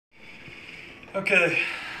Okay,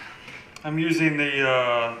 I'm using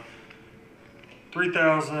the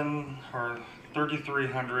 3000 or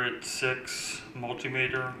 3306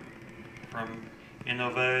 multimeter from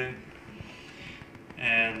innova,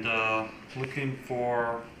 and looking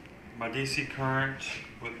for my DC current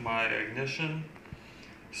with my ignition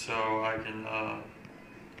so I can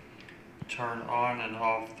turn on and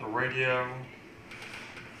off the radio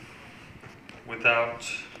without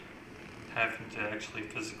having to actually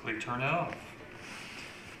physically turn it off.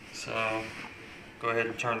 So go ahead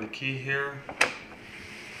and turn the key here,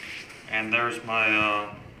 and there's my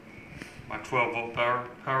my 12 volt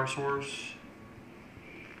power source.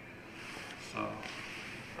 So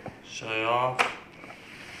shut it off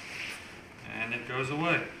and it goes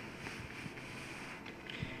away.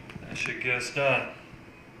 That should get us done.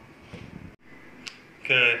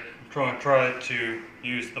 Okay, I'm going to try to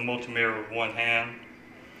use the multimeter with one hand.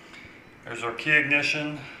 There's our key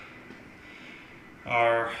ignition,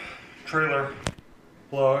 our trailer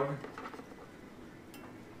plug,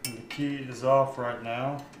 and the key is off right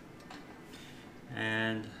now.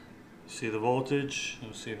 And see the voltage.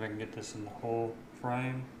 Let's see if I can get this in the whole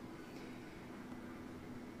frame.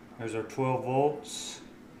 There's our 12 volts,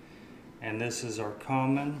 and this is our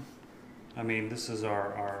this is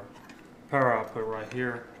our power output right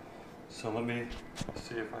here. So let me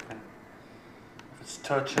see if it's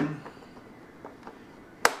touching.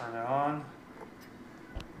 Turn it on.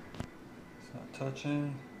 It's not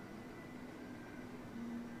touching.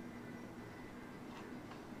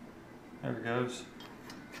 There it goes.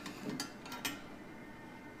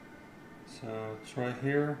 So it's right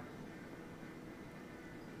here.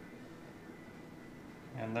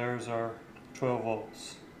 And there's our 12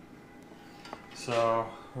 volts. So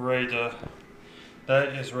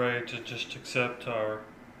that is ready to just accept our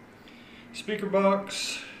speaker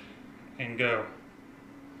box and go.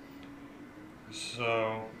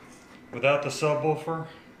 So without the subwoofer,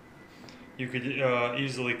 you could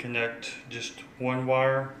easily connect just one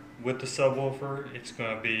wire. With the subwoofer, it's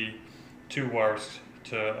going to be 2 wires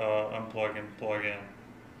to unplug and plug in.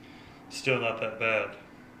 Still not that bad.